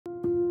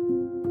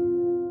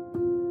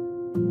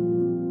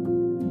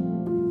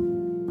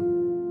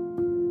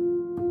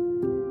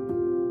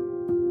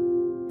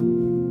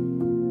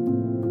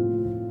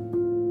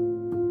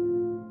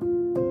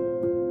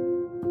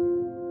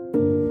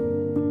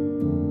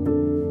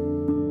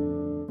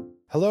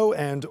Hello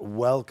and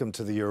welcome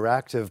to the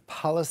Euractiv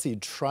Policy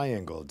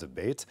Triangle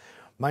debate.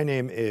 My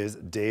name is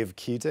Dave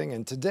Keating,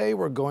 and today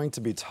we're going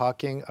to be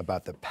talking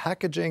about the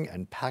packaging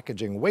and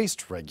packaging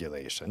waste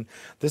regulation.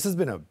 This has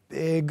been a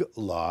big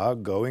law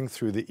going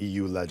through the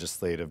EU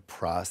legislative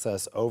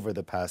process over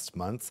the past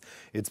months.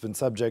 It's been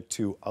subject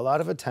to a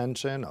lot of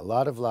attention, a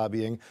lot of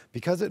lobbying,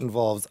 because it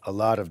involves a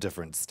lot of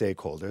different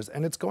stakeholders,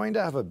 and it's going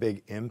to have a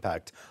big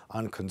impact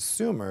on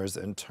consumers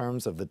in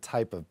terms of the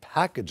type of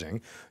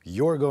packaging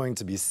you're going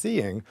to be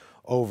seeing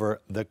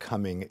over the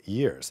coming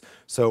years.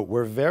 So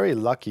we're very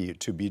lucky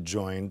to be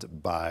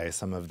joined by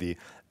some of the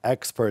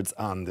experts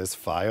on this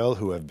file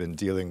who have been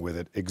dealing with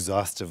it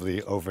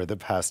exhaustively over the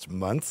past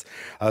months.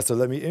 So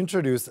let me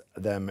introduce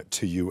them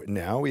to you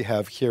now. We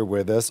have here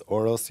with us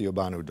Aurel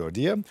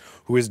Ciobanu-Dordea,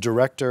 who is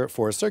Director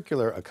for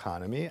Circular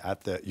Economy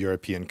at the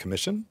European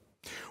Commission.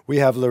 We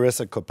have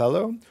Larissa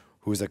Copello,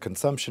 who's a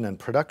consumption and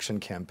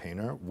production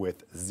campaigner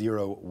with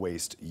Zero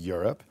Waste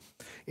Europe.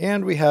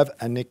 And we have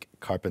Annick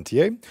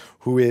Carpentier,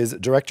 who is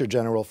Director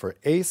General for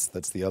ACE,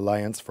 that's the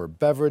Alliance for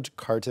Beverage,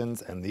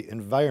 Cartons, and the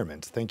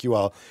Environment. Thank you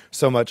all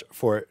so much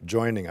for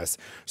joining us.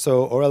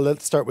 So, Aurel,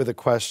 let's start with a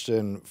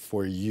question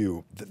for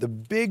you. The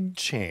big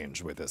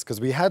change with this,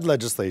 because we had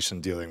legislation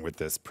dealing with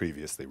this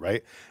previously,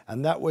 right?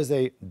 And that was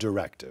a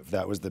directive.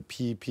 That was the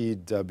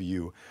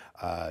PPWD.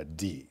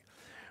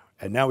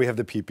 And now we have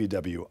the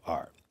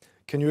PPWR.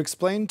 Can you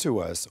explain to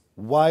us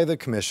why the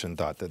Commission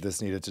thought that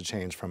this needed to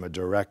change from a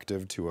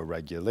directive to a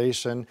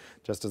regulation?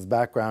 Just as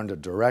background, a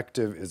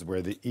directive is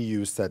where the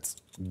EU sets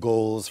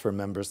goals for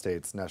member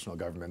states, national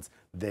governments.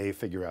 They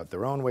figure out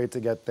their own way to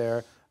get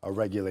there. A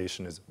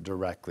regulation is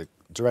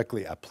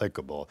directly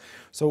applicable.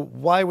 So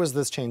why was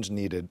this change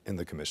needed in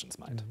the Commission's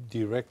mind?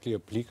 Directly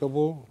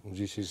applicable.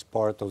 This is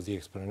part of the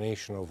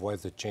explanation of why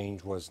the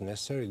change was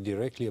necessary.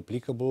 Directly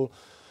applicable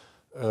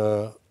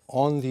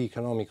on the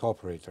economic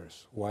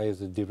operators, why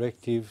the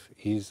directive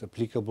is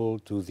applicable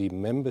to the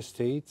member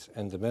states,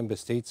 and the member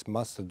states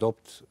must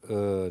adopt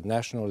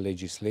national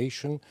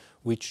legislation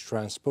which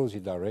transpose the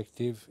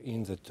directive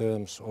in the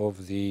terms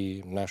of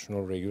the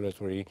national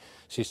regulatory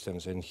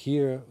systems. And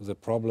here the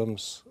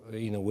problems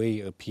in a way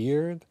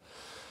appeared.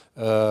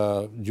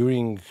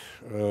 During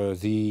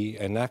the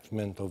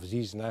enactment of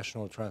these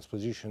national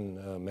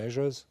transposition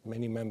measures,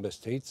 many member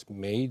states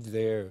made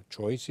their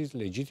choices,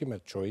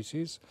 legitimate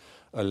choices,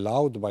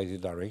 allowed by the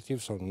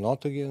directive, so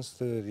not against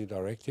the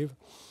directive,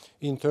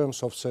 in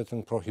terms of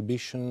certain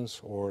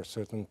prohibitions or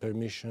certain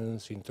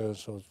permissions, in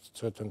terms of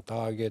certain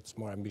targets,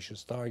 more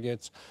ambitious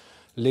targets,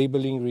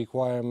 labeling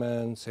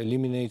requirements,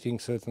 eliminating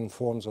certain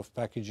forms of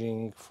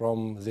packaging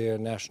from their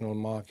national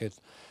market.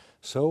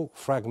 So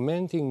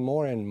fragmenting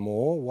more and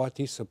more what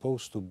is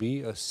supposed to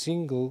be a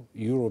single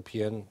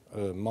European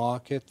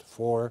market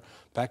for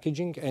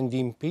packaging, and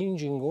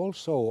impinging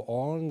also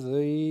on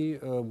the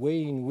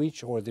way in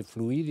which, or the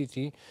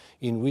fluidity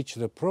in which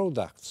the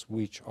products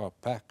which are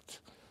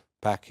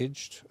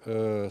packaged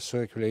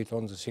circulate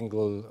on the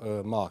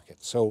single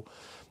market. So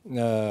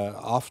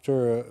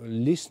after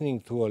listening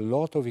to a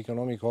lot of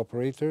economic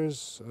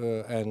operators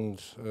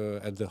and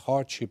at the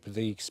hardship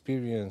they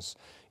experience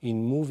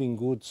in moving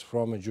goods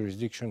from a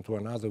jurisdiction to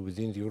another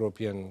within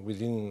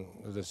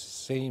the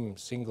same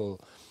single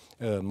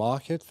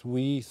market,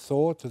 we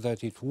thought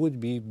that it would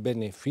be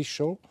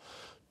beneficial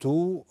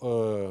to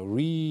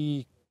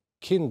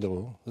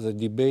rekindle the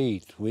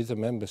debate with the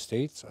member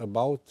states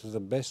about the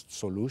best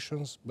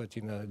solutions, but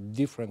in a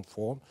different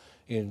form,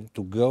 and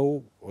to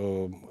go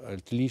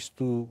at least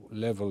 2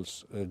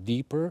 levels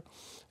deeper,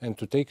 and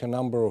to take a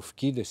number of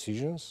key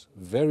decisions.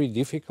 Very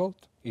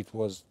difficult. It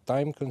was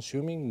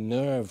time-consuming,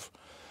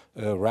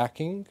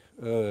 nerve-wracking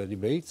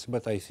debates,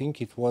 but I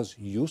think it was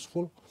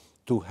useful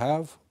to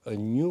have a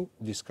new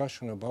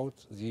discussion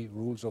about the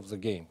rules of the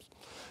game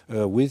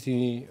with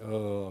the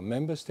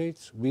member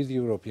states, with the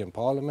European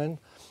Parliament,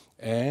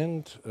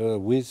 and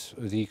with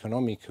the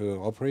economic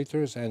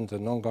operators and the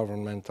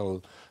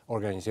non-governmental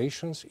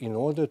organizations, in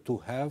order to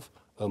have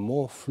a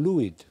more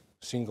fluid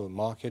single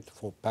market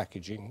for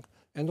packaging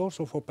and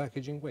also for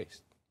packaging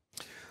waste.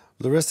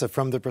 Larissa,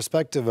 from the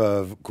perspective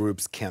of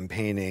groups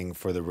campaigning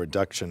for the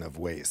reduction of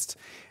waste,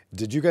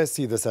 did you guys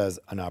see this as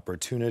an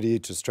opportunity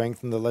to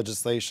strengthen the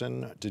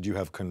legislation? Did you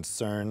have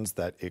concerns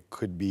that it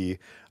could be,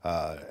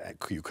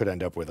 you could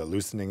end up with a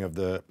loosening of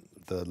the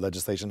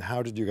legislation?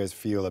 How did you guys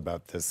feel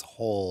about this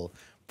whole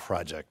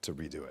project to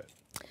redo it?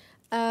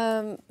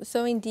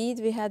 So indeed,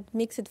 we had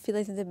mixed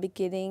feelings in the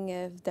beginning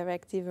of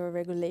directive or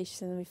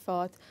regulation. We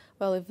thought,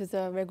 well, if it's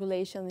a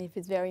regulation, if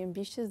it's very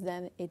ambitious,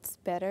 then it's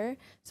better.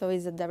 So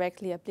it's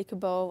directly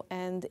applicable,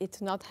 and it's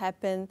not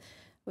happen.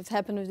 What's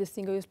happened with the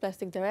Single-Use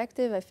Plastic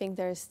Directive, I think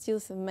there are still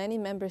many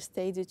member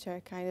states which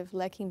are kind of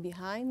lacking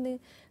behind the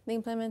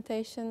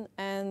implementation,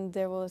 and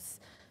there was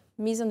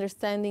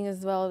misunderstanding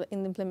as well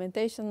in the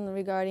implementation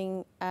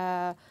regarding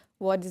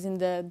what is in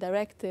the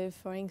directive.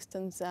 For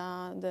instance,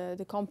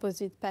 the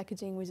composite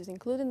packaging which is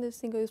included in the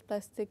Single-Use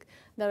Plastic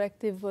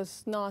Directive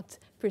was not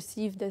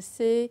perceived as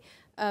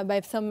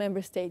by some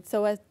member states.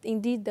 So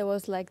indeed there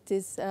was like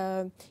this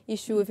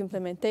issue of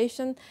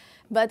implementation,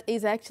 but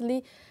it's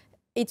actually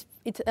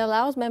it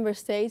allows member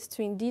states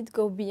to indeed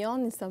go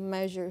beyond in some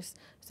measures.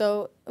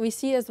 So we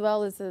see as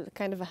well as a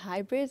kind of a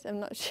hybrid. I'm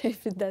not sure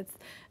if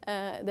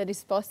that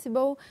is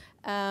possible.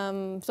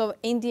 So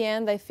in the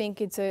end, I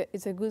think it's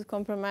a good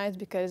compromise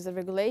because the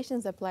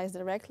regulations applies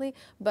directly,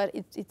 but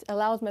it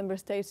allows member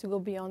states to go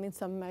beyond in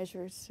some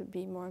measures to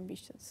be more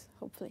ambitious,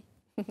 hopefully.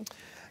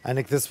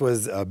 Annick, this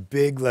was a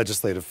big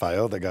legislative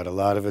file that got a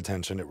lot of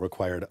attention. It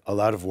required a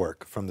lot of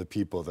work from the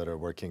people that are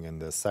working in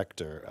this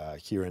sector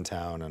here in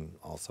town and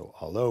also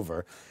all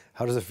over.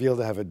 How does it feel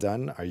to have it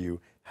done? Are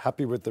you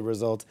happy with the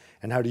result?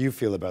 And how do you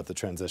feel about the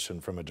transition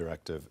from a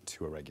directive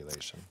to a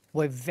regulation?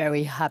 We're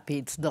very happy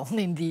it's done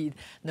indeed.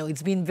 No,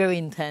 it's been very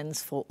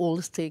intense for all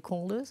the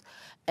stakeholders,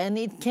 and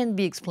it can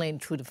be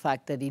explained through the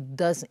fact that it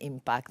does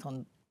impact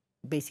on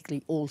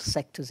basically all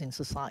sectors in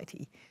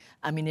society.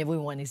 I mean,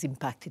 everyone is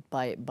impacted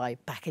by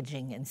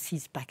packaging and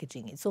sees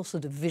packaging. It's also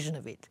the vision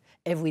of it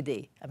every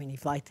day. I mean,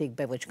 if I take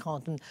beverage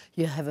carton,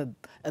 you have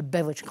a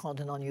beverage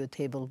carton on your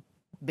table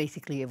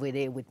basically every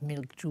day with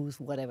milk, juice,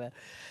 whatever.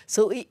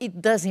 So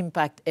it does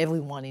impact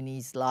everyone in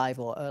his life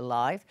or her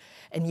life.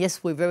 And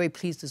yes, we're very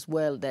pleased as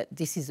well that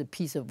this is a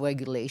piece of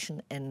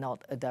regulation and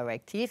not a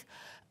directive,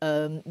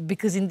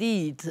 because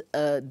indeed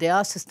there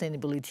are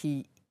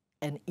sustainability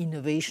and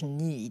innovation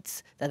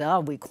needs that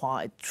are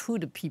required through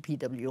the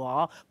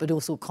PPWR, but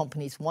also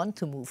companies want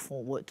to move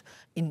forward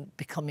in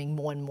becoming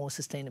more and more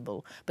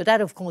sustainable. But that,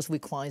 of course,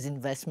 requires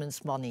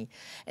investments, money.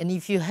 And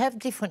if you have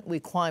different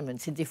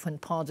requirements in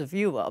different parts of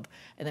Europe,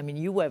 and I mean,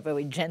 you were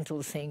very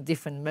gentle saying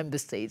different member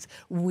states,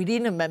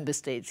 within a member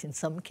state, in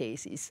some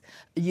cases,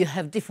 you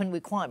have different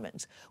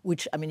requirements,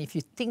 which, I mean, if you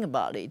think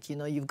about it, you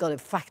know, you've got a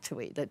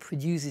factory that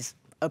produces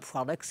a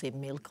product, say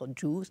milk or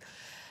juice,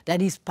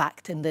 that is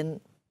packed and then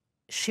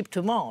shipped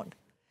around.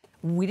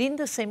 Within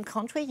the same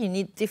country, you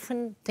need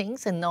different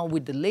things, and now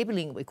with the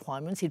labeling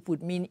requirements, it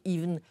would mean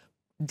even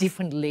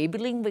different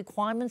labeling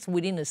requirements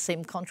within the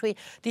same country.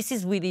 This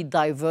is really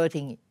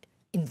diverting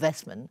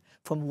investment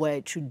from where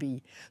it should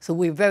be. So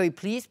we're very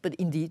pleased, but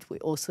indeed we're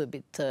also a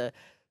bit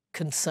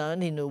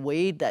concerned in a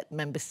way that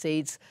member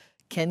states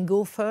can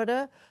go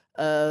further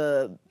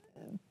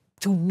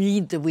to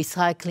meet the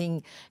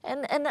recycling,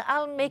 and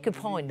I'll make a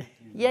point.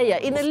 Yeah,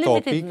 in a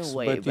limited topics,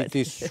 way. But it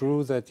is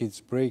true that it's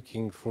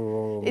breaking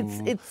from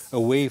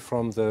away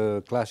from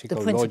the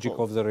classical logic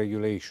of the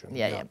regulation.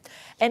 Yeah.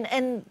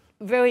 And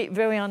very,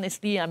 very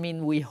honestly, I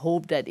mean, we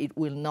hope that it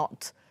will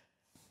not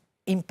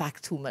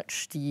impact too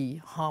much the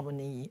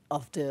harmony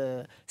of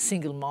the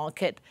single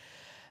market,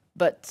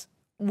 but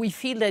we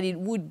feel that it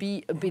would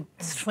be a bit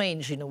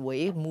strange in a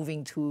way,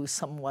 moving to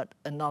somewhat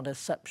another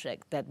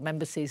subject, that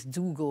member states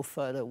do go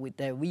further with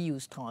their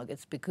reuse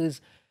targets,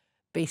 because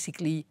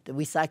basically the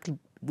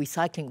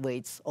recycling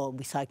rates or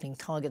recycling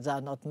targets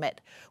are not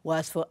met.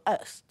 Whereas for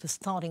us, the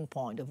starting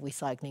point of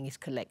recycling is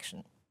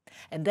collection.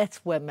 And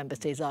that's where member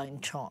states are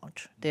in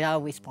charge. They are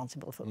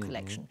responsible for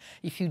collection.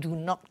 If you do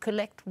not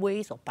collect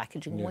waste or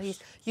packaging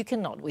waste, you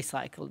cannot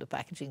recycle the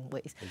packaging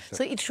waste. Exactly.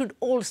 So it should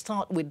all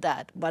start with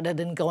that, rather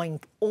than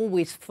going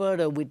always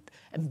further with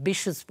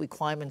ambitious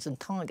requirements and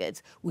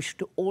targets. We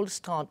should all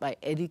start by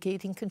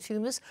educating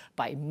consumers,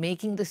 by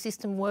making the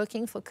system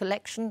working for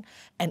collection,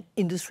 and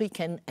industry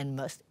can and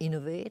must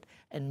innovate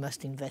and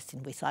must invest in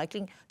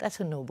recycling.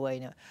 That's a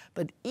no-brainer.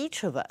 But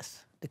each of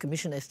us, the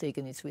Commission has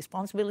taken its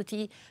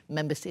responsibility.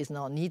 Member states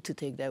now need to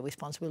take their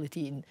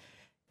responsibility, and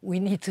we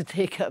need to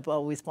take up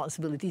our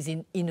responsibilities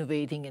in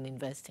innovating and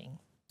investing.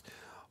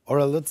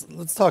 Aurel,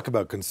 let's talk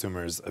about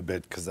consumers a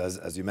bit, because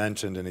as you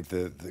mentioned, Annick,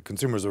 the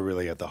consumers are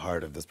really at the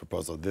heart of this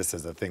proposal. This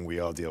is a thing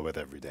we all deal with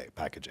every day,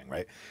 packaging,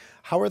 right?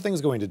 How are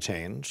things going to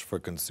change for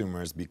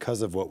consumers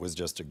because of what was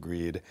just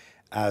agreed,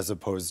 as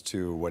opposed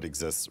to what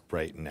exists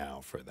right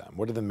now for them?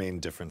 What are the main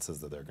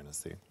differences that they're going to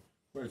see?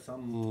 Well,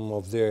 some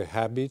of their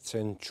habits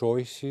and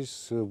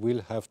choices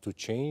will have to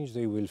change.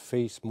 They will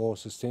face more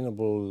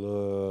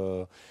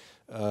sustainable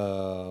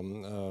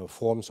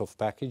forms of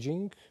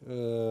packaging,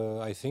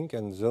 I think,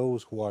 and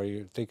those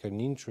who take an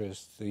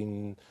interest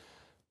in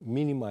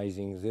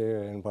minimizing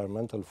their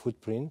environmental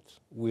footprint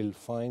will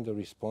find a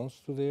response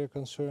to their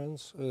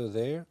concerns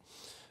there.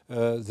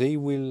 They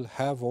will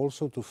have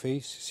also to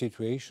face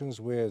situations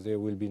where there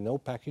will be no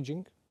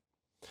packaging,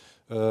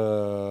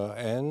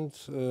 and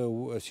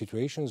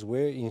situations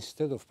where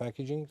instead of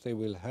packaging they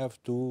will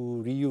have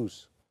to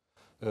reuse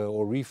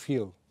or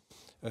refill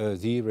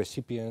the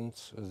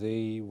recipients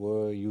they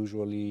were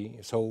usually.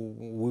 So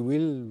we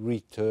will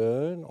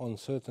return on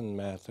certain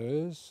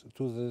matters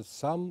to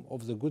some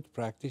of the good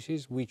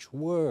practices which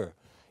were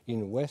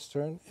in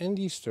Western and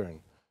Eastern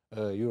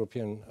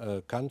European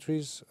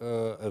countries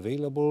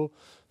available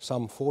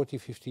some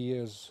 40-50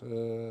 years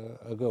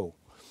ago.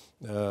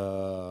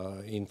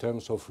 In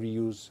terms of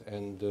reuse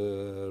and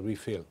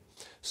refill.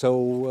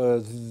 So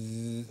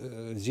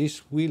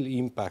this will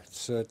impact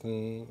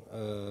certain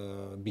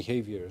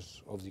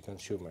behaviors of the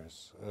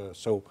consumers.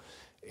 So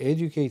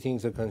Educating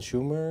the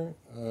consumer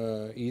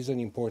is an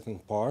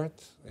important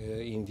part.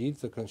 Indeed,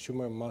 the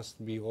consumer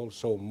must be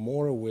also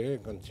more aware,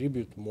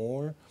 contribute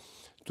more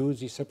to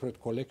the separate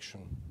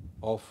collection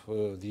of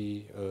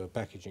the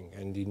packaging.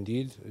 And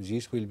indeed,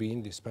 this will be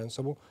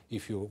indispensable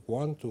if you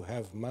want to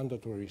have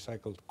mandatory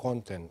recycled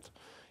content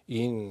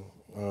in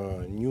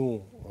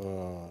new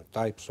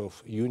types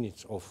of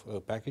units of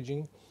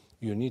packaging.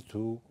 You need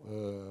to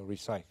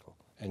recycle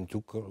and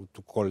to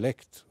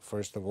collect,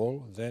 first of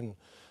all, then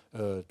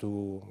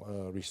to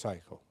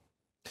recycle.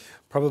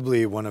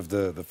 Probably one of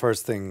the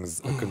first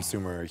things a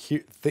consumer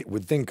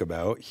would think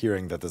about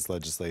hearing that this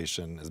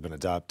legislation has been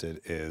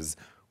adopted is,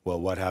 well,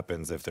 what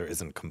happens if there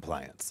isn't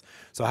compliance?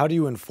 So how do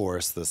you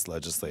enforce this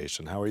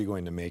legislation? How are you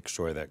going to make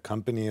sure that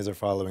companies are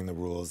following the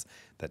rules,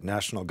 that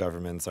national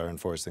governments are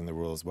enforcing the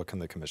rules? What can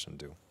the Commission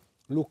do?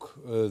 Look,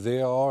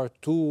 there are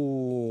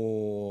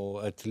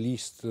at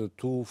least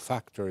two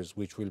factors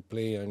which will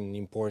play an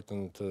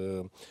important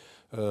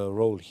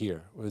role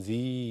here.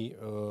 The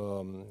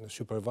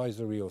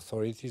supervisory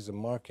authorities, the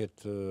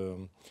market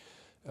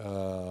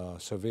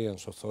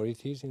surveillance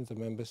authorities in the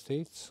member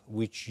states,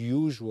 which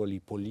usually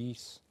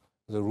police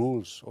the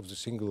rules of the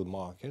single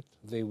market,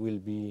 they will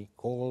be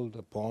called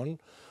upon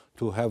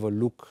to have a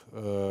look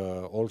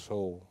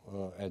also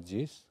at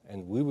this,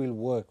 and we will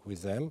work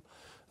with them.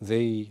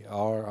 They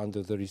are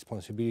under the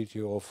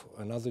responsibility of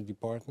another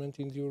department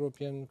in the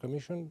European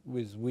Commission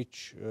with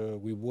which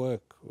we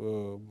work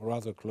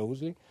rather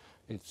closely.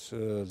 It's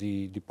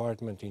the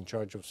department in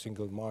charge of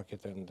single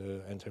market and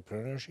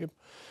entrepreneurship.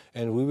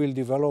 And we will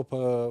develop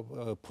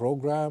a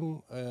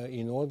program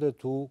in order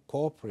to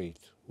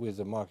cooperate with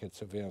the market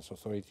surveillance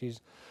authorities,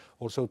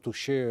 also to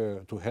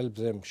help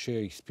them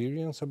share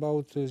experience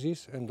about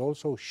this and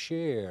also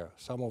share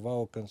some of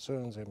our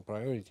concerns and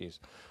priorities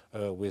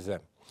with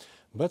them.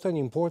 But an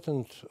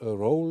important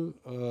role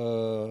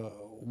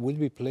will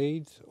be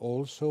played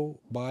also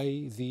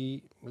by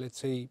the, let's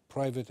say,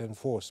 private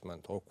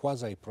enforcement or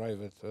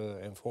quasi-private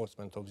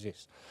enforcement of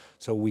this.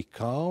 So we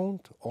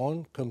count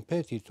on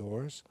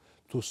competitors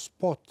to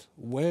spot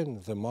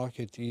when the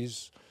market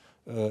is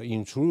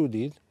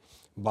intruded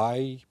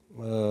by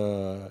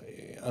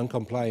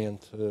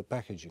uncompliant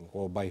packaging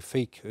or by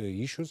fake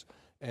issues,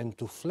 and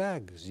to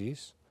flag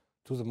this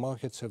to the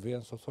market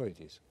surveillance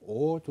authorities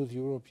or to the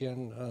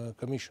European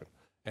Commission,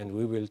 and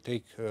we will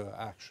take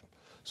action.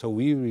 So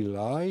we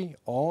rely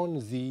on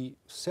the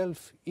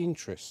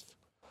self-interest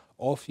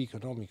of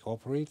economic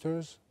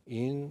operators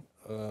in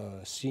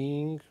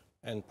seeing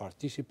and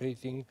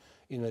participating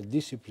in a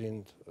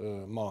disciplined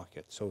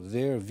market. So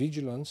their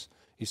vigilance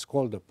is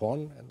called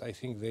upon, and I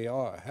think they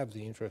have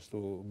the interest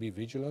to be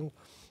vigilant.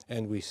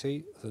 And we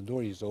say the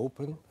door is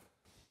open,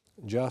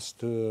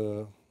 just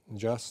how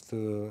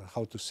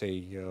to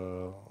say,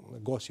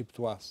 gossip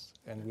to us,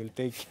 and we'll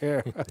take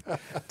care.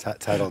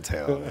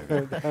 Tattletale.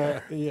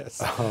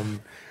 Yes.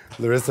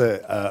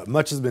 Larissa,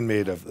 much has been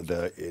made of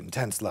the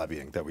intense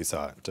lobbying that we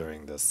saw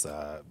during this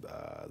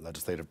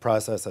legislative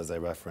process, as I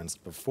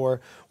referenced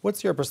before.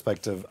 What's your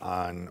perspective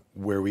on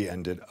where we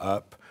ended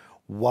up?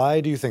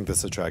 Why do you think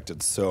this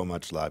attracted so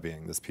much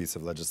lobbying, this piece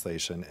of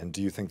legislation? And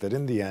do you think that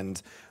in the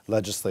end,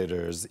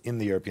 legislators in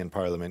the European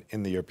Parliament,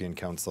 in the European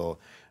Council,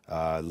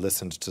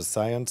 listened to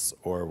science,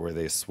 or were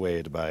they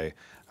swayed by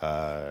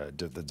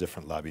the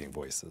different lobbying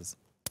voices?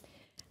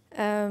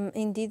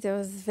 Indeed, there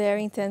was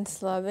very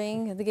intense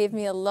lobbying. They gave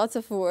me a lot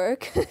of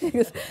work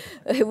because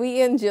we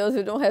NGOs,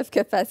 we don't have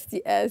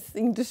capacity as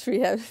industry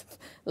has,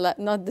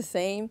 not the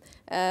same.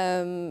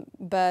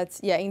 But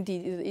yeah,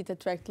 indeed, it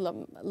attracted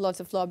lots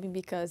of lobbying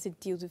because it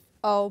deals with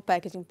all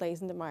packaging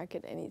players in the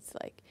market, and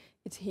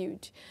it's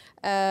huge.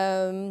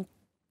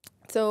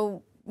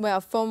 So,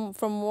 well,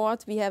 from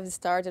what we have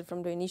started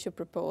from the initial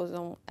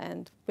proposal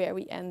and where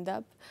we end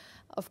up,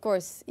 of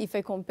course, if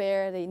I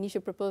compare the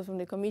initial proposal from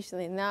the Commission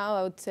and now,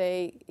 I would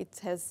say it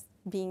has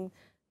been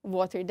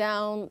watered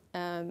down,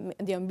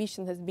 the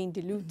ambition has been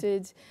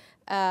diluted,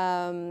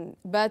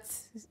 but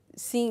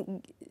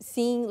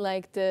seeing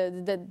like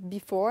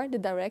before the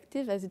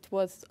directive, as it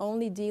was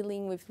only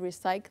dealing with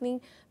recycling,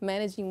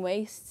 managing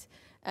waste,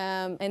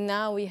 and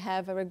now we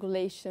have a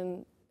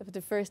regulation for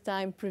the first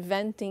time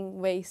preventing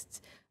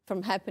waste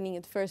from happening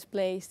at first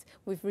place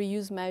with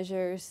reuse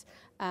measures,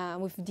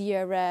 with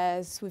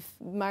DRS, with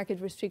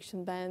market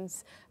restriction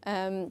bans.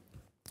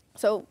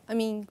 So, I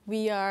mean,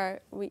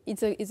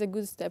 it's a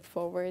good step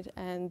forward,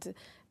 and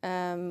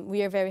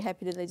we are very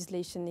happy the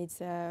legislation.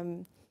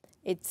 I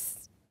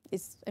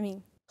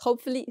mean,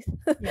 hopefully,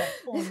 yeah,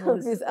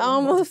 it's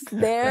almost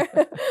there.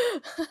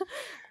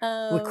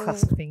 We'll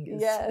cross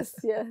fingers. Yes,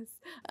 yes.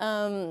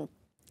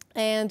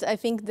 And I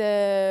think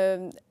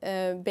the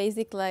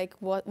basic, like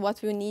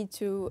what we need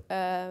to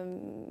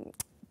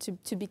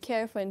be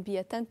careful and be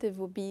attentive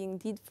will be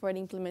indeed for the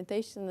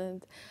implementation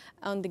and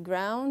on the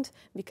ground,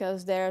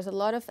 because there's a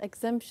lot of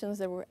exemptions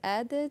that were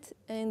added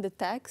in the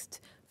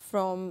text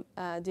from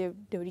the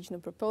original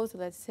proposal.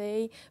 Let's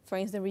say, for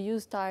instance,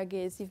 reuse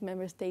targets, if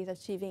member states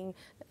achieving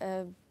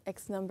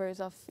X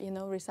numbers of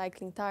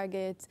recycling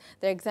targets,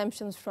 there are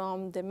exemptions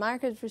from the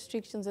market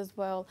restrictions as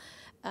well.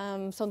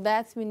 So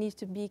that we need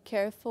to be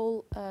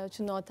careful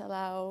to not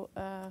allow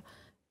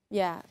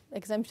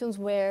exemptions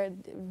where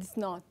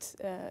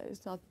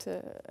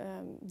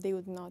they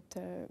would not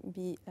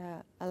be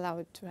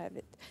allowed to have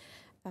it.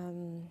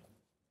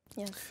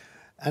 Yes.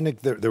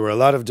 Annick, there were a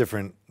lot of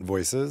different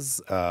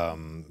voices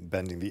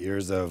bending the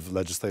ears of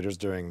legislators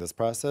during this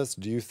process.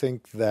 Do you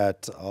think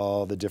that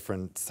all the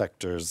different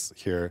sectors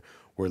here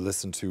were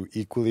listened to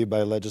equally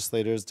by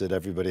legislators? Did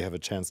everybody have a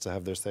chance to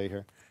have their say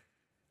here?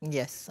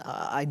 Yes,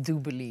 I do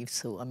believe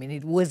so. I mean,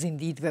 it was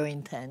indeed very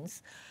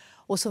intense,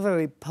 also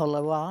very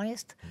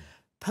polarized.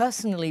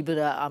 Personally, but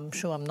I'm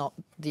sure I'm not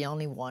the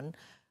only one,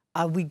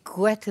 I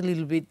regret a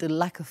little bit the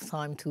lack of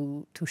time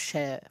to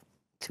share,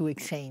 to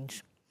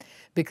exchange,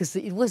 because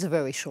it was a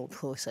very short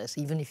process.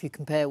 Even if you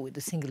compare with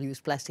the Single-Use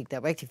Plastic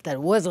Directive,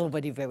 that was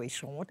already very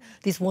short.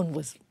 This one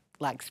was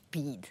like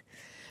speed,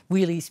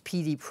 really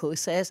speedy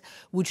process,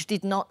 which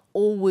did not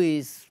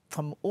always,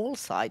 from all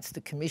sides, the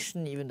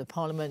Commission, even the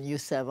Parliament,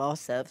 yourself,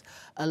 ourselves,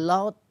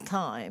 allow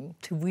time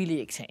to really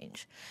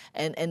exchange.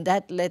 And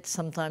that led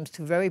sometimes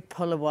to very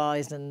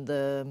polarized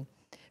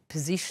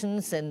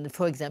positions. And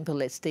for example,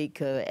 let's take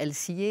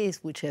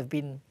LCAs, which have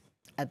been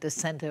at the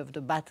center of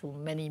the battle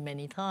many,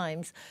 many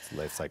times.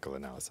 Life cycle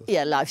analysis.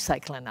 Yeah, life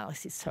cycle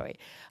analysis, sorry.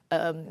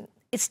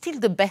 It's still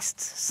the best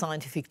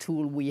scientific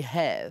tool we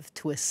have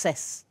to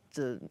assess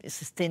the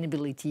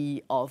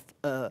sustainability of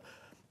a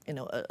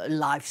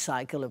life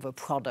cycle of a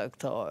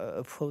product or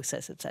a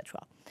process, etc.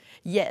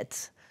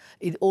 Yet,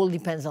 it all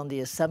depends on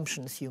the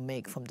assumptions you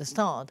make from the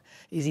start.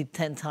 Is it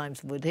 10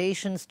 times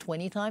rotations,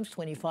 20 times,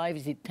 25?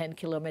 Is it 10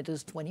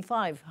 kilometers,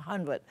 25,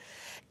 100?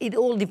 It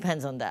all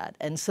depends on that.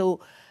 And so,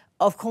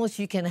 of course,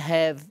 you can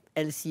have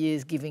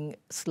LCAs giving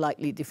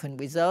slightly different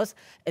results.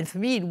 And for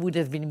me, it would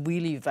have been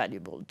really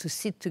valuable to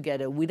sit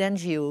together with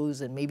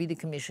NGOs and maybe the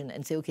Commission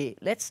and say, okay,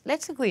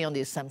 let's agree on the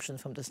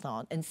assumptions from the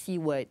start and see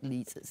where it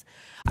leads us.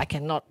 I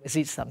cannot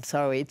resist, I'm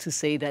sorry, to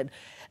say that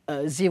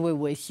Zero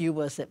Waste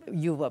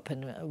Europe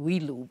and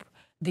Reloop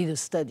did a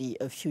study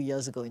a few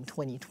years ago in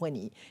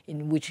 2020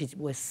 in which it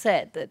was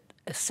said that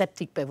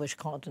aseptic beverage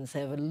cartons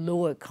have a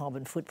lower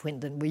carbon footprint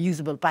than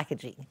reusable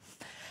packaging.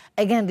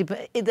 Again,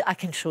 I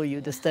can show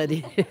you the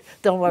study.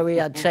 Don't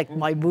worry, I checked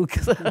my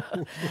books.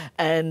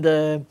 And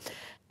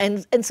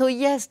so,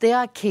 yes, there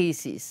are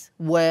cases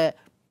where,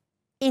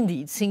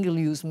 indeed,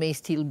 single-use may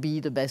still be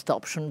the best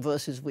option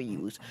versus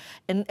reuse.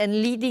 And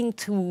leading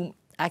to,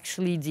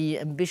 actually, the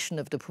ambition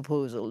of the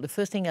proposal, the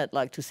first thing I'd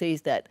like to say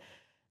is that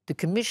the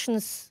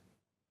Commission's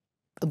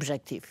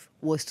objective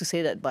was to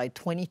say that by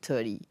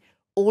 2030,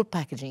 all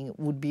packaging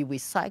would be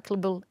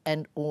recyclable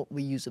and or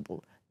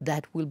reusable.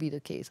 That will be the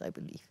case, I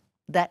believe.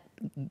 That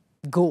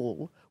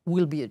goal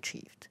will be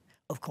achieved.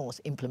 Of course,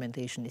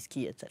 implementation is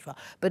key, etc.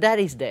 But that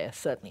is there,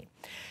 certainly.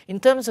 In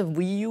terms of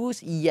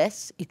reuse,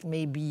 yes, it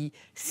may be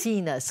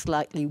seen as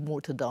slightly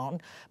watered down,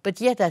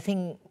 but yet I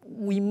think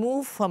we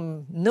move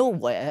from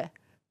nowhere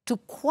to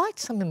quite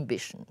some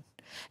ambition.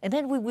 And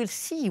then we will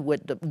see where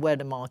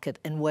the market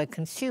and where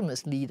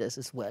consumers lead us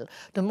as well.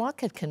 The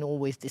market can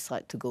always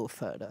decide to go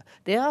further.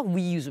 There are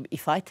reusable,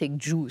 if I take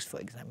juice,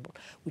 for example,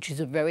 which is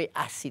a very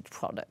acid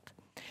product.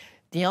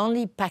 The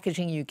only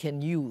packaging you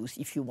can use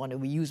if you want a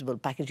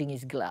reusable packaging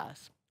is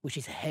glass, which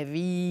is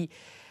heavy,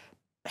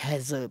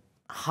 has a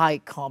high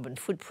carbon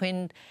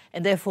footprint,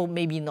 and therefore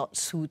maybe not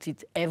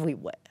suited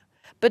everywhere.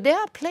 But there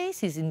are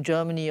places in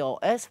Germany or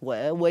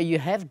elsewhere where you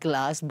have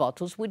glass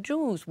bottles with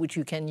juice, which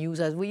you can use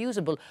as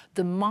reusable.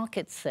 The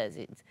market says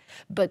it.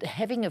 But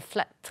having a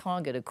flat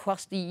target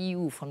across the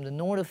EU from the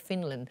north of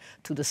Finland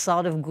to the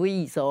south of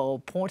Greece or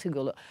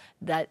Portugal,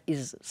 that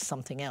is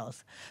something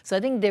else. So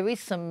I think there is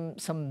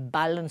some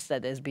balance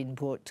that has been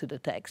brought to the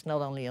text,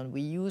 not only on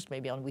reuse,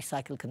 maybe on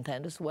recycled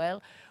content as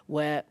well,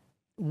 where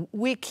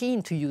we're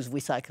keen to use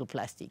recycled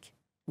plastic.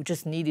 We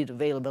just need it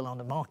available on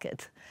the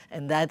market,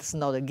 and that's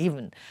not a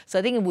given. So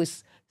I think it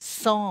was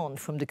sound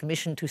from the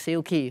Commission to say,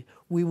 okay,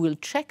 we will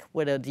check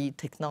whether the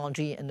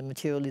technology and the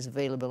material is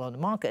available on the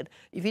market.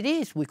 If it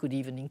is, we could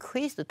even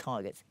increase the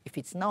targets. If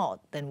it's not,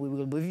 then we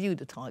will review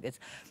the targets.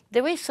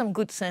 There is some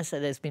good sense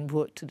that has been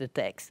brought to the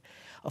text.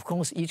 Of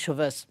course, each of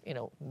us,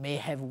 may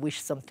have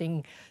wished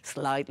something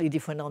slightly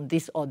different on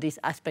this or this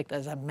aspect.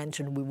 As I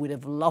mentioned, we would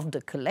have loved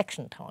a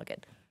collection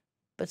target,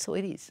 but so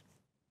it is.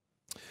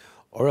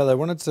 Aurel, I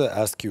wanted to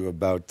ask you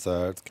about,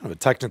 it's kind of a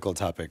technical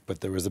topic,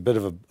 but there was a bit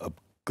of a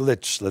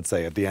glitch, let's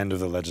say, at the end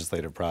of the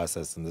legislative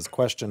process, and this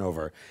question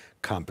over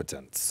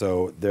competence.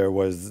 So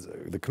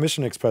the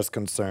Commission expressed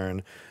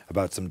concern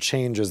about some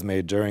changes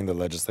made during the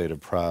legislative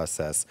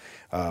process,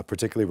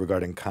 particularly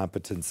regarding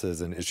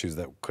competences and issues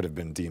that could have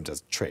been deemed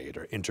as trade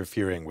or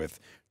interfering with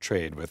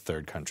trade with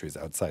third countries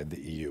outside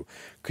the EU.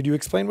 Could you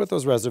explain what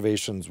those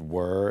reservations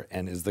were,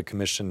 and is the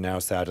Commission now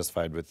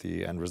satisfied with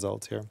the end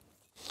result here?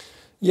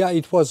 Yeah,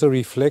 it was a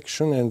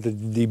reflection and a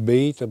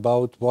debate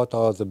about what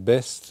are the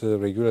best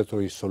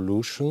regulatory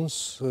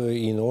solutions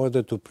in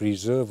order to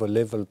preserve a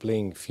level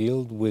playing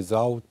field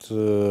without,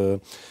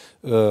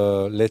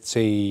 let's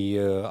say,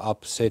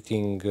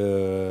 upsetting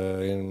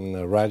in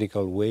a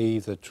radical way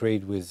the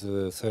trade with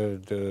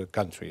third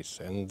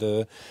countries.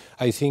 And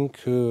I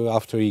think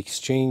after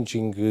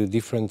exchanging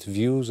different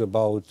views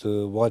about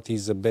what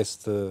is the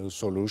best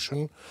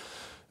solution,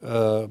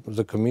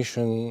 the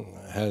Commission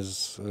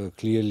has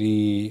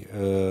clearly,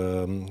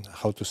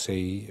 how to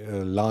say,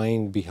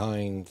 line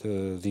behind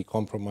the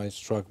compromise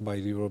struck by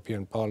the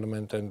European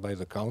Parliament and by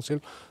the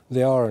Council.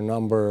 There are a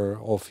number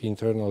of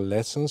internal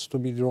lessons to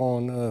be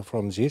drawn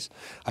from this.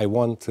 I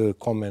won't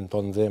comment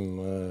on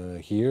them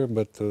here,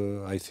 but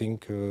I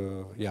think,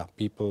 yeah,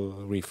 people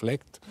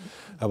reflect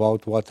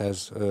about what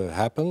has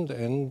happened,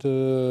 and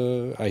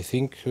I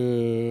think,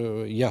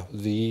 yeah,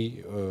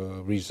 the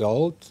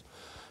result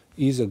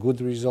is a good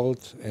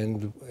result,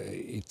 and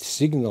it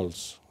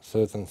signals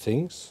certain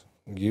things,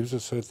 gives a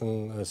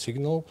certain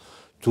signal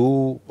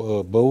to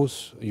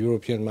both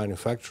European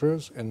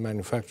manufacturers and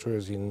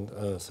manufacturers in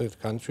third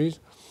countries,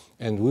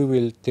 and we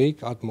will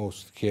take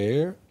utmost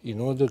care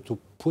in order to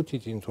put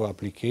it into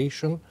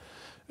application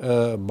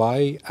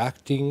by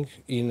acting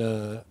in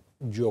a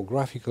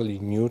geographically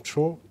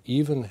neutral,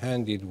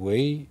 even-handed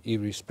way,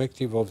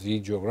 irrespective of the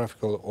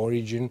geographical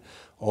origin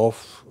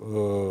of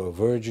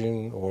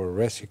virgin or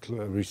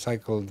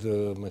recycled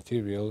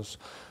materials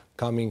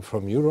coming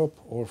from Europe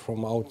or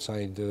from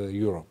outside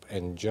Europe,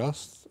 and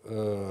just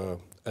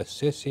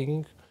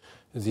assessing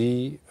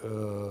the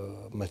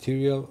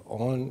material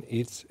on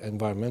its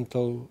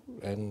environmental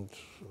and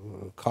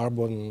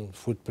carbon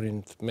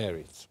footprint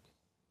merits.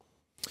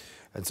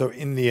 And so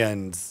in the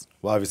end,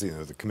 well, obviously, you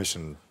know, the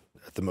Commission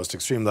at the most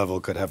extreme level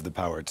could have the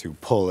power to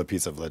pull a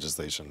piece of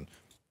legislation.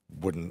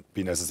 Wouldn't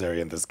be necessary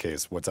in this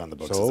case. What's on the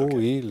books so is okay.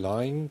 We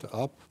lined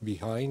up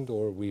behind,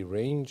 or we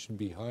ranged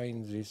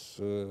behind this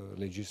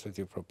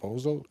legislative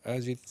proposal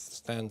as it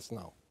stands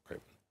now.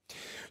 Great.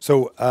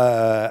 So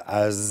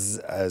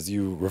as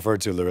you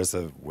referred to,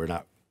 Larissa, we're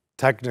not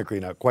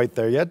technically not quite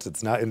there yet.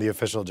 It's not in the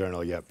official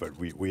journal yet, but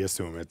we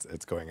assume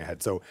it's going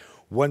ahead. So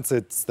once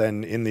it's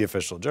then in the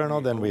official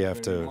journal, then we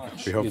have to,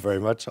 we hope very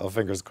much, all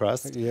fingers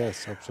crossed.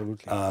 Yes,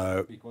 absolutely.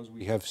 Because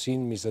we have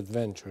seen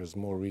misadventures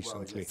more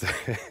recently.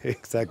 Well,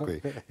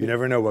 exactly. You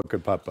never know what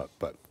could pop up,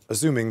 but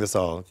assuming this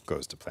all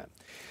goes to plan.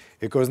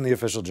 It goes in the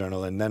official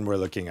journal, and then we're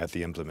looking at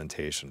the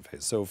implementation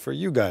phase. So for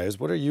you guys,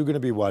 what are you going to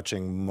be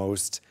watching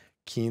most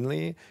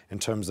keenly in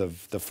terms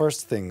of the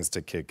first things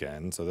to kick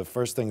in? So the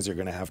first things you're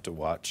going to have to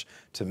watch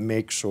to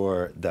make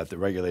sure that the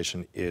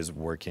regulation is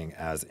working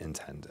as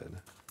intended.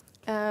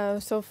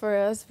 So for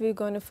us, we're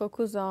going to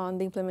focus on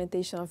the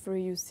implementation of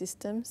reuse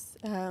systems.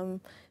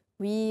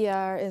 We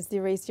are, as the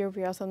Race Europe,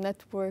 we are also a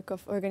network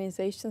of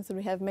organizations, and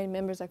we have many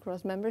members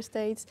across member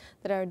states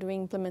that are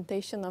doing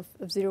implementation of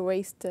zero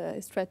waste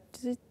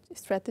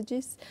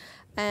strategies.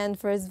 And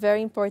for us, it's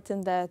very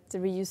important that the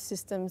reuse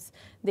systems,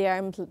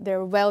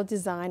 they're well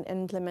designed and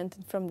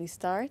implemented from the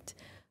start.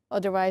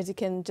 Otherwise, you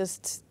can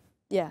just,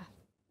 yeah,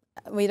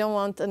 we don't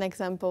want an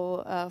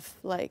example of,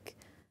 like,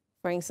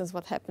 for instance,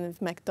 what happened with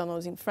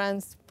McDonald's in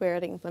France, where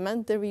they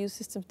implement the reuse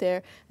system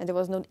there, and there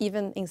was not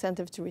even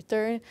incentive to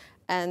return,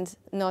 and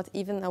not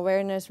even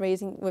awareness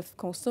raising with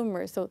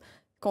consumers. So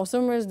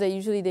consumers, they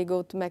usually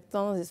go to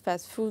McDonald's, it's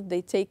fast food,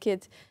 they take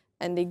it,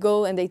 and they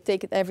go and they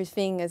take it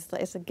everything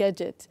as a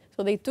gadget.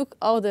 So they took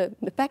all the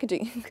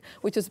packaging,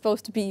 which was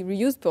supposed to be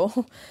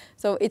reusable.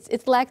 So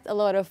it lacked a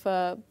lot of,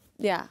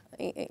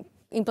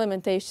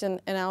 implementation,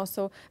 and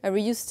also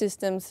reuse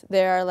systems.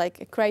 There are like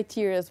a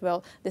criteria as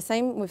well. The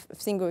same with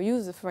single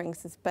use, for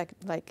instance,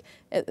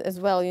 as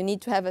well. You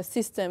need to have a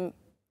system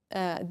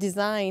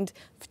designed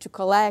to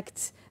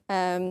collect,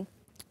 to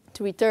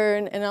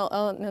return, and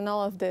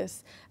all of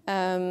this.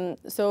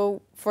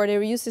 So for the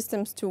reuse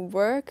systems to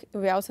work,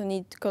 we also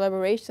need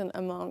collaboration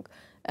among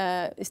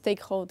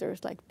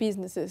stakeholders like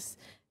businesses.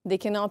 They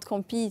cannot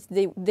compete.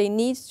 They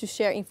need to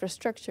share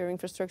infrastructure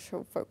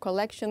for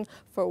collection,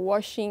 for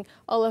washing.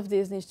 All of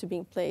this needs to be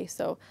in place.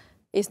 So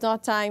it's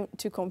not time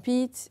to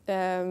compete.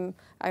 I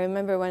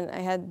remember when I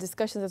had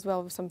discussions as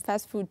well with some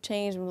fast food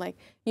chains. I'm like,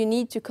 you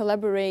need to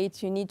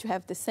collaborate. You need to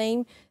have the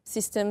same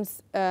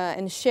systems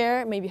and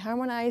share, maybe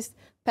harmonized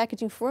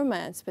packaging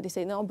formats. But they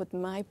say, no, but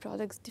my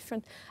product's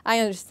different. I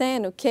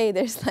understand, okay,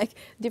 there's like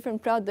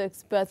different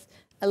products, but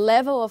a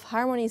level of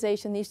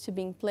harmonization needs to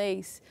be in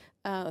place.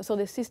 So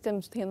the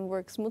systems can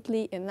work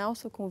smoothly and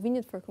also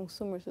convenient for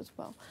consumers as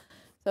well.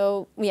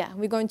 So yeah,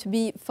 we're going to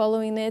be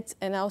following it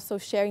and also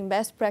sharing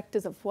best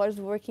practice of what is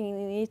working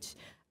in each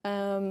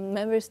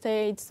member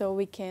state, so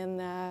we can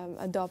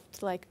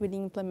adopt, like really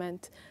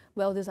implement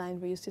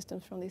well-designed reuse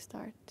systems from the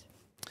start.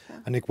 Yeah.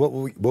 Annick, what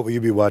will you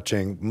be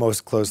watching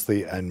most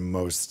closely and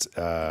most,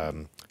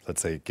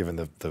 let's say, given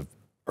the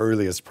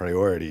earliest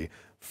priority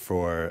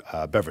for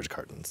beverage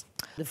cartons?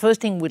 The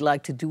first thing we'd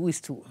like to do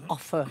is to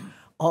offer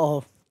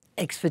our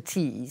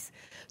expertise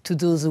to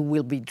those who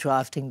will be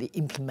drafting, the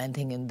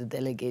implementing, and the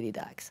delegated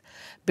acts.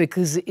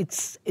 Because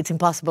it's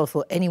impossible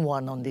for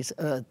anyone on this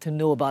earth to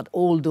know about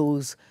all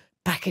those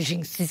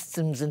packaging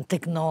systems and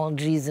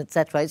technologies,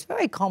 etc. It's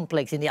very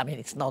complex. I mean,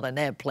 it's not an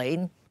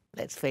airplane,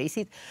 let's face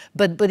it,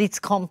 but it's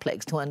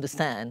complex to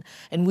understand.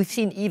 And we've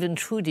seen even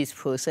through this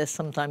process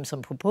sometimes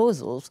some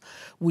proposals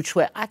which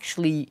were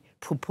actually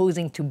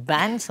proposing to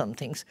ban some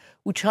things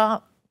which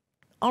are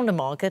on the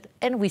market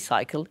and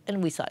recycled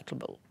and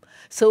recyclable.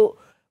 So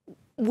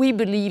we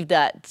believe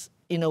that,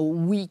 you know,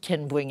 we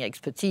can bring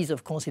expertise.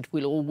 Of course, it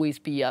will always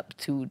be up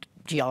to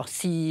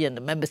GRC and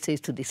the member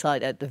states to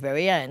decide at the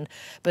very end.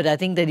 But I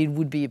think that it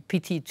would be a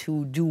pity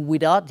to do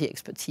without the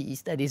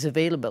expertise that is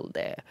available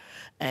there,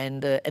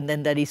 and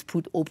then that is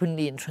put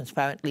openly and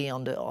transparently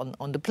on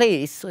the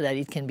place so that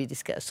it can be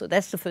discussed. So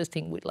that's the first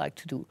thing we'd like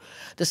to do.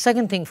 The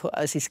second thing for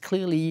us is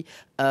clearly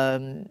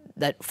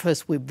that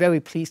first we're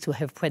very pleased to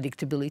have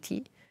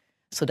predictability,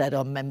 so that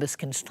our members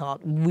can start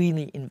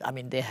really, I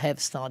mean, they have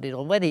started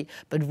already,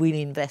 but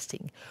really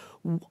investing.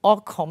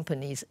 Our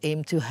companies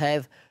aim to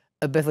have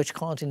a beverage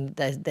carton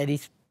that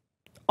is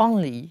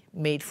only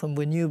made from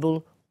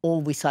renewable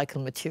or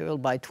recycled material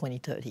by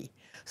 2030.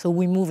 So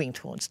we're moving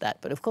towards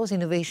that. But of course,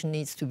 innovation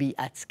needs to be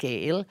at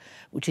scale,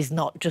 which is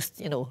not just,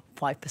 you know,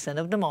 5%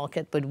 of the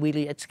market, but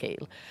really at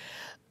scale.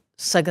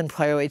 Second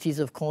priority is,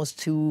 of course,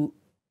 to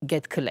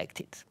get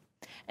collected.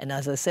 And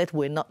as I said,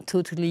 we're not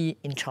totally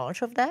in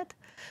charge of that.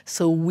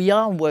 So we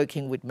are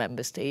working with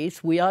member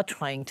states. We are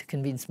trying to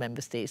convince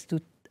member states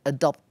to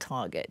adopt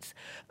targets.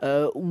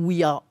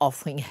 We are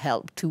offering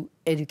help to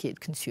educate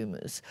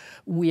consumers.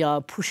 We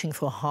are pushing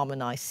for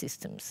harmonized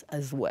systems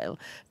as well,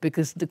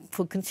 because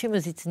for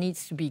consumers it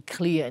needs to be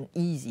clear and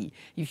easy.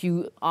 If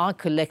you are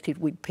collected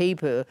with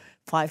paper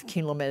 5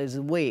 kilometers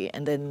away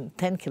and then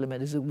 10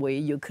 kilometers away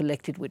you're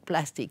collected with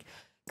plastic,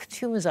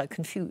 consumers are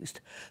confused.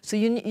 So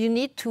you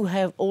need to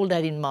have all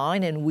that in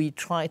mind, and we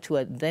try to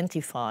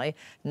identify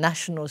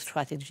national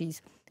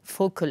strategies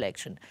for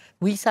collection.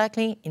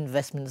 Recycling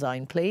investments are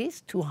in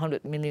place,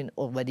 200 million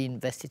already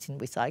invested in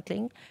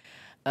recycling,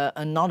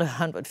 another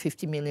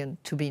 150 million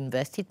to be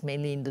invested,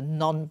 mainly in the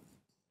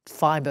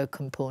non-fiber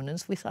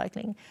components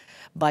recycling.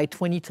 By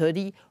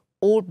 2030,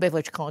 all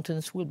beverage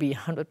cartons will be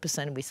 100%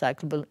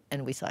 recyclable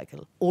and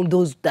recycled. All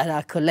those that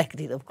are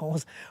collected, of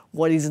course.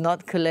 What is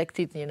not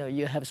collected, you know,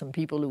 you have some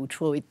people who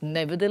throw it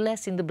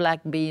nevertheless in the black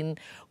bin,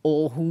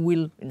 or who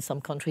will, in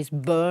some countries,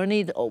 burn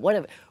it or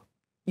whatever.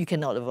 You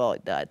cannot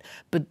avoid that.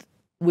 But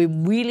we're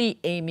really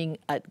aiming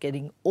at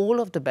getting all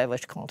of the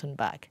beverage carton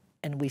back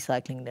and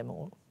recycling them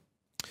all.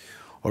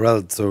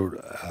 Aurel, so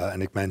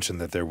Annick mentioned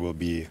that there will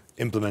be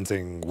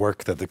implementing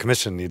work that the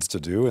Commission needs to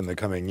do in the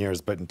coming years,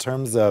 but in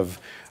terms of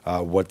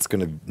what's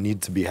going to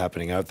need to be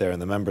happening out there in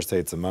the member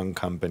states among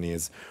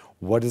companies,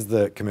 what is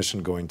the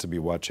Commission going to be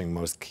watching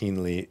most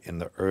keenly in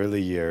the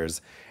early years,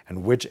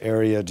 and which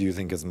area do you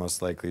think is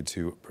most likely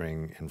to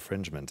bring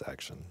infringement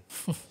action?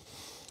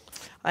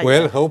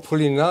 Well,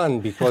 hopefully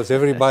none, because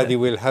everybody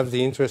will have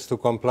the interest to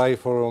comply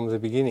from the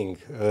beginning.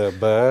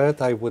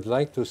 But I would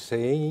like to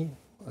say,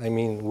 I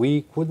mean,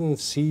 we couldn't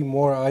see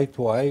more eye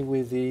to eye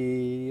with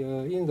the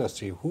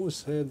industry. Who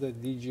said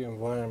that DG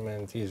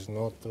Environment is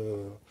not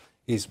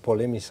is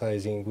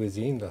polemicizing with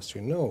the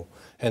industry? No.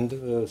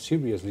 And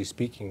seriously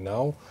speaking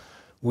now,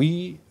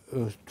 we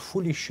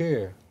fully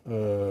share,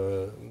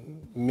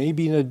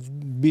 maybe in a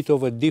bit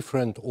of a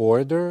different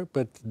order,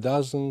 but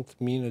doesn't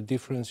mean a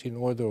difference in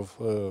order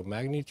of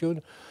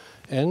magnitude.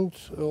 And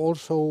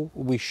also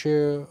we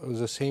share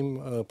the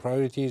same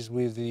priorities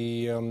with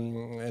the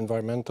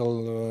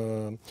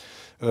environmental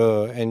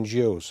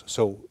NGOs.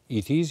 So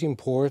it is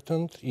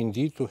important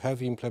indeed to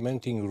have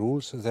implementing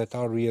rules that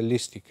are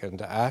realistic, and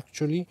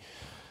actually,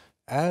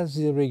 as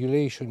the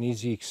regulation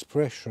is the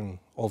expression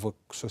of a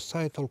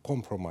societal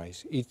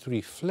compromise, it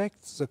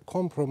reflects the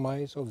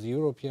compromise of the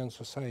European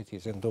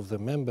societies and of the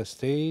member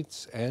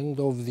states and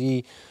of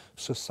the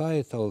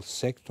societal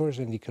sectors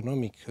and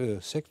economic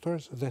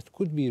sectors that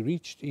could be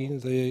reached in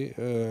the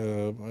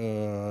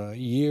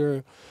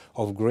year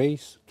of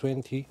grace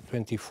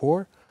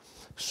 2024.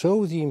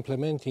 So the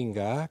implementing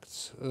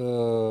acts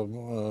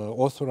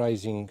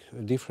authorizing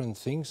different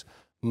things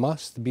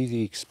must be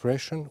the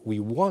expression. We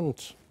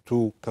want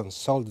to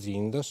consult the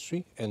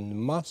industry, and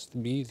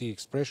must be the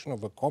expression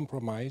of a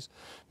compromise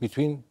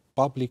between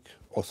public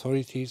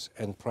authorities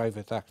and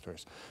private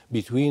actors,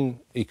 between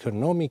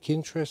economic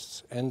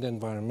interests and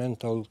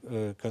environmental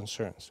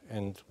concerns.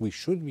 And we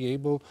should be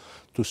able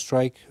to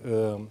strike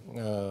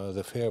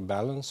the fair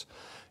balance,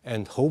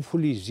 and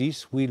hopefully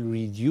this will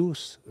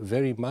reduce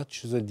very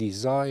much the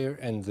desire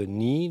and the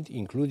need,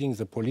 including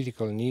the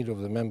political need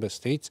of the member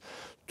states,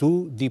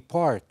 to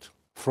depart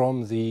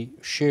from the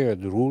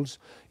shared rules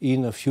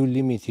in a few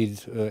limited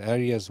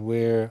areas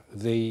where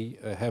they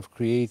have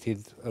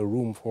created a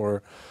room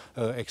for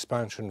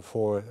expansion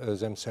for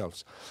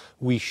themselves.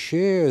 We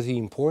share the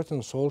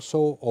importance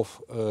also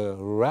of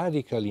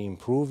radically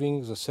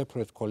improving the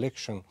separate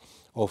collection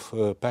of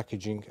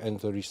packaging and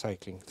the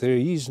recycling. There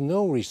is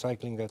no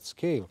recycling at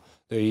scale.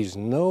 There is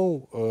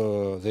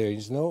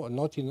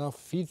not enough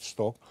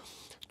feedstock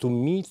to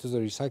meet the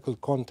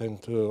recycled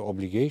content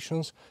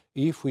obligations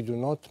if we do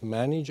not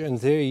manage, and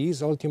there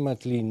is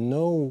ultimately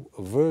no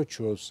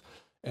virtuous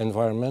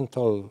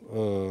environmental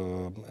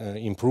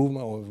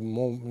improvement, or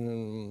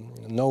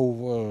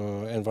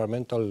no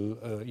environmental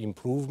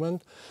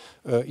improvement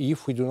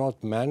if we do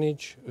not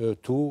manage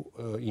to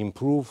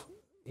improve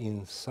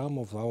in some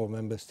of our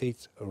member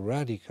states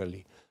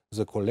radically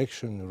the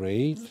collection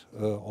rate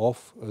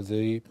of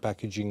the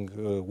packaging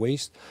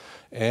waste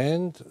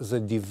and the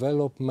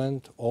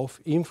development of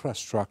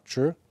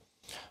infrastructure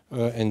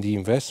and the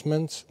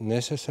investments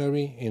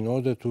necessary in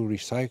order to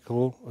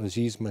recycle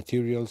these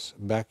materials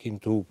back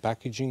into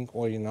packaging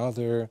or in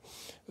other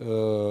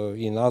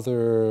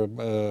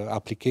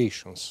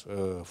applications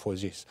for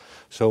this.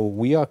 So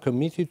we are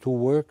committed to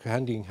work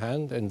hand in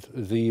hand, and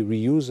the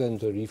reuse and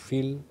the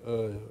refill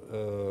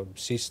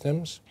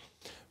systems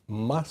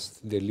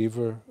must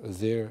deliver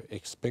their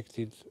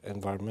expected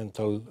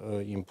environmental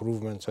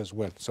improvements as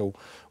well. So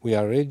we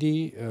are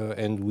ready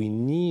and we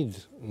need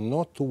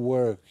not to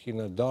work in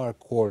a dark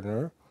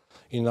corner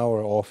in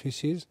our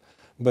offices,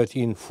 but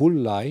in full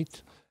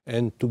light,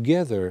 and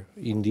together,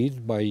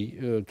 indeed,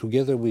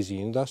 together with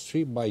the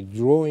industry, by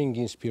drawing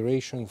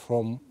inspiration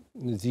from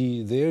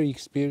their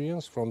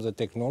experience, from the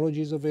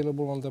technologies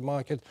available on the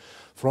market,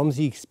 from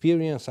the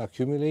experience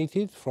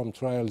accumulated from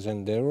trials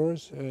and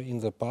errors in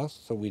the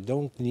past, so we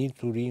don't need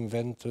to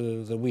reinvent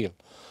the wheel.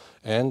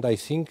 And I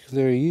think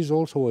there is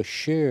also a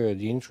shared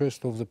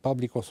interest of the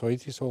public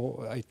authorities,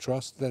 so I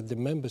trust that the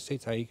member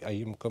states, I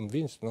am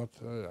convinced, I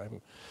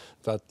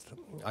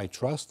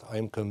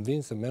am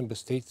convinced the member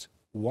states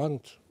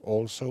want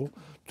also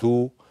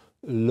to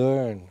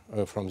learn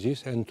from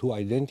this and to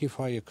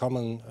identify a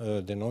common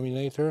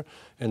denominator,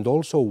 and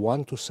also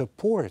want to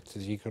support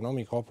the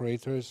economic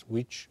operators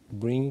which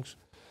brings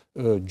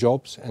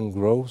jobs and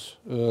growth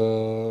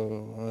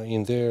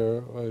in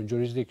their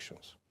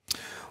jurisdictions.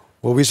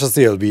 Well, we shall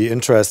see. It'll be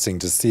interesting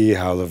to see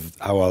how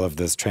all of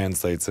this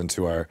translates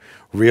into our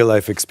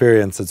real-life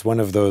experience. It's one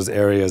of those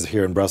areas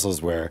here in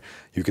Brussels where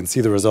you can see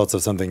the results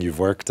of something you've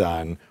worked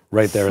on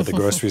right there at the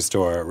grocery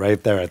store,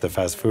 right there at the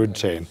fast food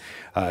chain.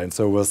 And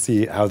so we'll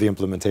see how the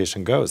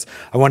implementation goes.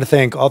 I want to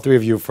thank all three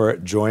of you for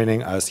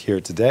joining us here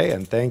today,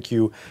 and thank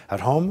you at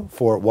home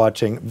for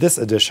watching this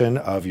edition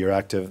of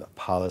Euractiv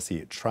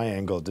Policy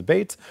Triangle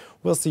Debate.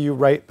 We'll see you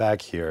right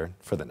back here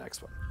for the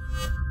next one.